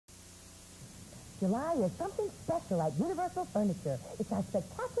July is something special at Universal Furniture. It's our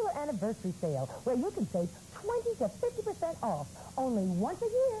spectacular anniversary sale where you can save 20 to 50% off. Only once a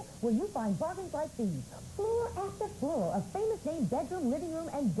year will you find bargains like these. Floor after floor of famous name bedroom, living room,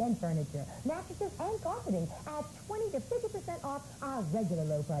 and den furniture, mattresses, and carpeting at 20 to 50% off our regular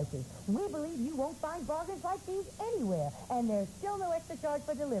low prices. We believe you won't find bargains like these anywhere, and there's still no extra charge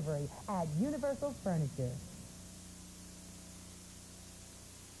for delivery at Universal Furniture.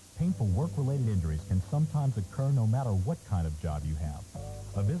 Painful work-related injuries can sometimes occur no matter what kind of job you have.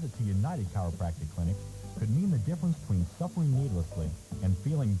 A visit to United Chiropractic Clinic could mean the difference between suffering needlessly and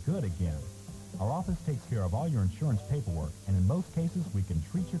feeling good again. Our office takes care of all your insurance paperwork, and in most cases, we can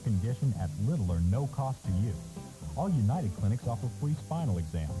treat your condition at little or no cost to you. All United clinics offer free spinal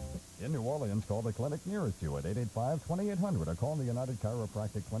exams. In New Orleans, call the clinic nearest you at 885-2800 or call the United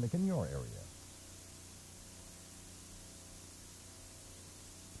Chiropractic Clinic in your area.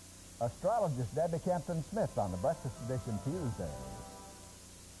 Astrologist Debbie Kempton-Smith on the Breakfast Edition Tuesday.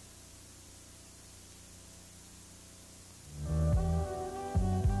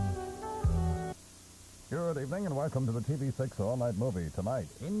 Good evening and welcome to the TV6 All-Night Movie. Tonight,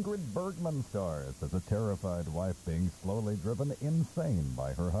 Ingrid Bergman stars as a terrified wife being slowly driven insane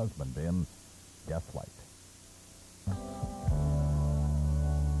by her husband in Gaslight.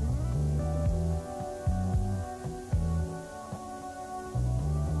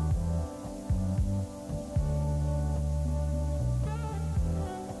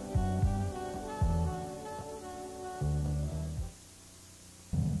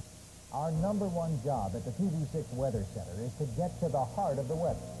 Our number one job at the TV6 Weather Center is to get to the heart of the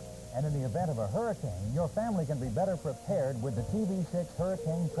weather. And in the event of a hurricane, your family can be better prepared with the TV6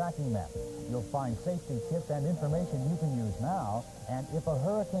 Hurricane Tracking Map. You'll find safety tips and information you can use now. And if a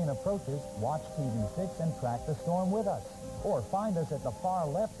hurricane approaches, watch TV6 and track the storm with us. Or find us at the far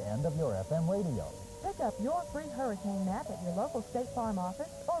left end of your FM radio. Pick up your free hurricane map at your local State Farm office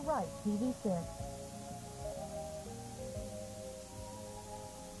or write TV6.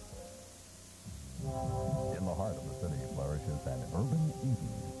 In the heart of the city flourishes an urban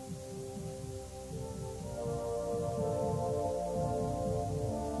Eden.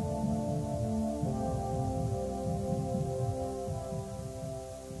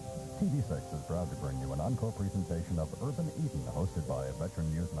 TV6 is proud to bring you an encore presentation of Urban Eden, hosted by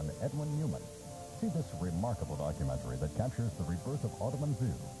veteran newsman Edwin Newman. See this remarkable documentary that captures the rebirth of Audubon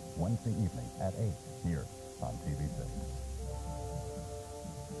Zoo, Wednesday evening at 8 here on TV6.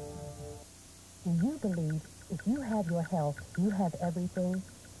 Do you believe if you have your health, you have everything?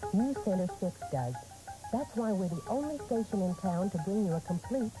 NewsCenter 6 does. That's why we're the only station in town to bring you a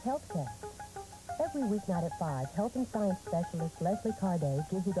complete health check. Every weeknight at 5, health and science specialist Leslie Carde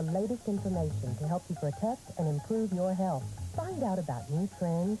gives you the latest information to help you protect and improve your health. Find out about new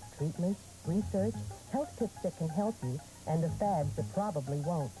trends, treatments, research, health tips that can help you, and the fads that probably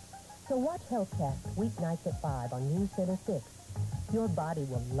won't. So watch HealthCast weeknights at 5 on NewsCenter 6. Your body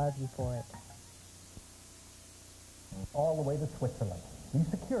will love you for it. All the way to Switzerland. The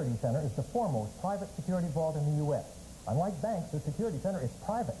Security Center is the foremost private security vault in the U.S. Unlike banks, the Security Center is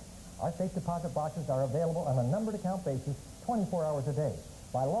private. Our safe deposit boxes are available on a numbered account basis 24 hours a day.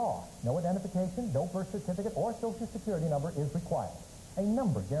 By law, no identification, no birth certificate, or social security number is required. A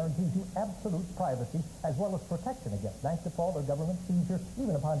number guarantees you absolute privacy as well as protection against bank default or government seizure,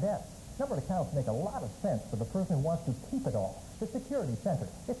 even upon death. Numbered accounts make a lot of sense for the person who wants to keep it all. The Security Center,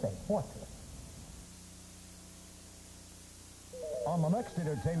 it's a fortress. On the next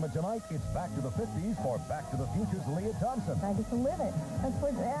entertainment tonight, it's Back to the 50s for Back to the Future's Leah Thompson. I get to live it. That's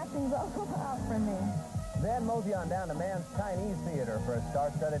what the acting's all about for me. Then mosey on down to Mann's Chinese Theater for a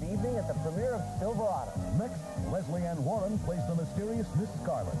star-studded evening at the premiere of Silverado. Next, Leslie Ann Warren plays the mysterious Miss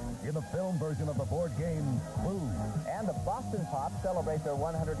Scarlet in the film version of the board game Clue. And the Boston Pops celebrate their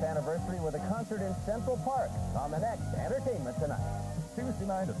 100th anniversary with a concert in Central Park on the next Entertainment Tonight. Tuesday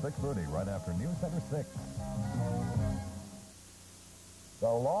night at 6:30, right after NewsCenter 6. The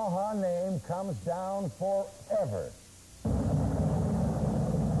Lawhon name comes down forever.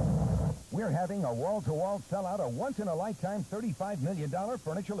 We're having a wall-to-wall sellout, a once-in-a-lifetime $35 million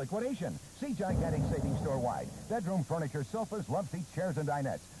furniture liquidation. See gigantic savings store-wide. Bedroom furniture, sofas, love seats, chairs, and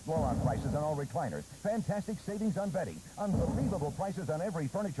dinettes. Blow-on prices on all recliners. Fantastic savings on bedding. Unbelievable prices on every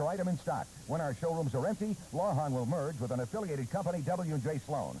furniture item in stock. When our showrooms are empty, Lawhon will merge with an affiliated company, W.J.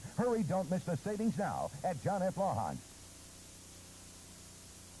 Sloan. Hurry, don't miss the savings now at John F. Lawhon.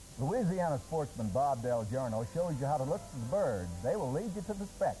 Louisiana sportsman Bob Del Giorno shows you how to look for the birds. They will lead you to the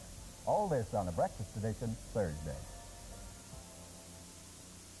specks. All this on the Breakfast Edition Thursday.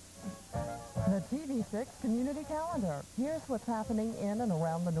 The TV6 Community Calendar. Here's what's happening in and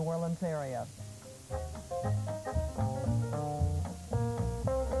around the New Orleans area.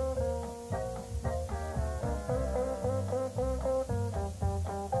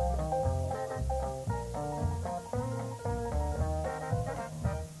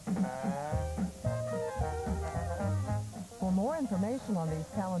 For more information on these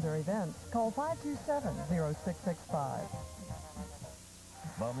calendar events, call 527-0665.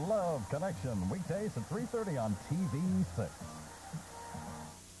 The Love Connection, weekdays at 3:30 on TV6.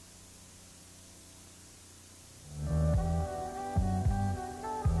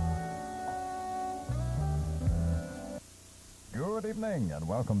 Good evening, and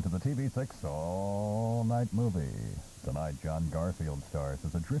welcome to the TV6 All-Night Movie. Tonight, John Garfield stars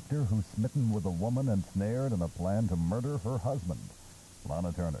as a drifter who's smitten with a woman ensnared in a plan to murder her husband.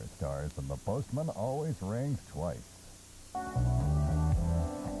 Lana Turner stars in The Postman Always Rings Twice.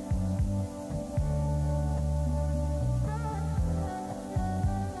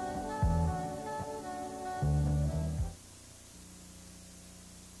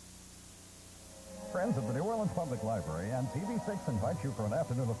 Friends of the New Orleans Public Library and TV6 invite you for an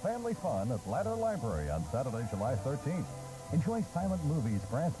afternoon of family fun at Ladder Library on Saturday, July 13th. Enjoy silent movies,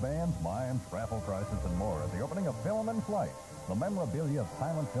 brass bands, mimes, raffle prizes, and more at the opening of Film and Flight. The memorabilia of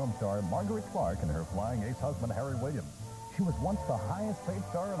silent film star Margaret Clark and her flying ace husband Harry Williams. She was once the highest paid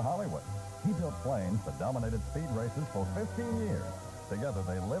star in Hollywood. He built planes that dominated speed races for 15 years. Together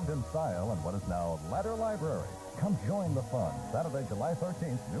they lived in style in what is now Ladder Library. Come join the fun. Saturday, July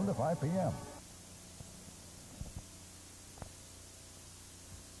 13th, noon to 5 p.m.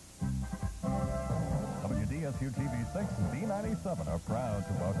 WDSU TV6 and B97 are proud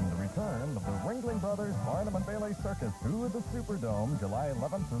to welcome the return of the Ringling Brothers Barnum and Bailey Circus to the Superdome July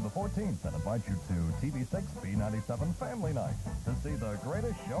 11th through the 14th and invite you to TV6 B97 Family Night to see the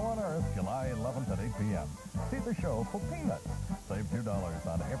greatest show on earth July 11th at 8 p.m. See the show for peanuts. Save $2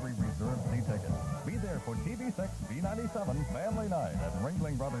 on every reserved seat ticket. Be there for TV6 B97 Family Night at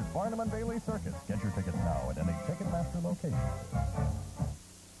Ringling Brothers Barnum and Bailey Circus. Get your tickets now at any Ticketmaster location.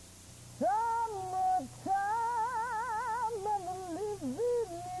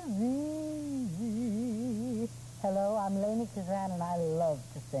 Hello, I'm Lana Kazan, and I love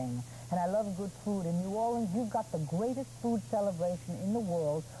to sing. And I love good food. In New Orleans, you've got the greatest food celebration in the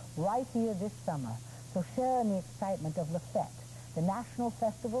world right here this summer. So share in the excitement of La Fête, the National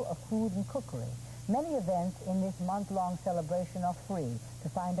Festival of Food and Cookery. Many events in this month-long celebration are free. To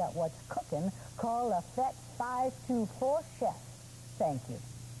find out what's cooking, call La Fête 524-CHEF. Thank you.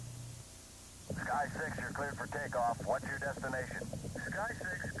 Sky 6, you're cleared for takeoff. What's your destination? Sky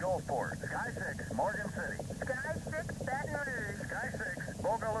 6, Gulfport. Sky 6, Morgan City. Sky 6, Baton Rouge. Sky 6,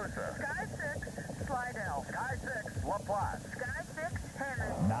 Bogalusa. Sky 6, Slidell. Sky 6, La Platte. Sky 6,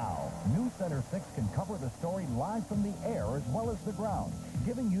 Hammond. Now, NewsCenter 6 can cover the story live from the air as well as the ground,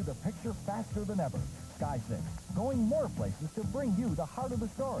 giving you the picture faster than ever. Sky 6, going more places to bring you the heart of the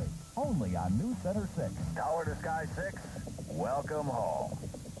story. Only on NewsCenter 6. Tower to Sky 6, welcome home.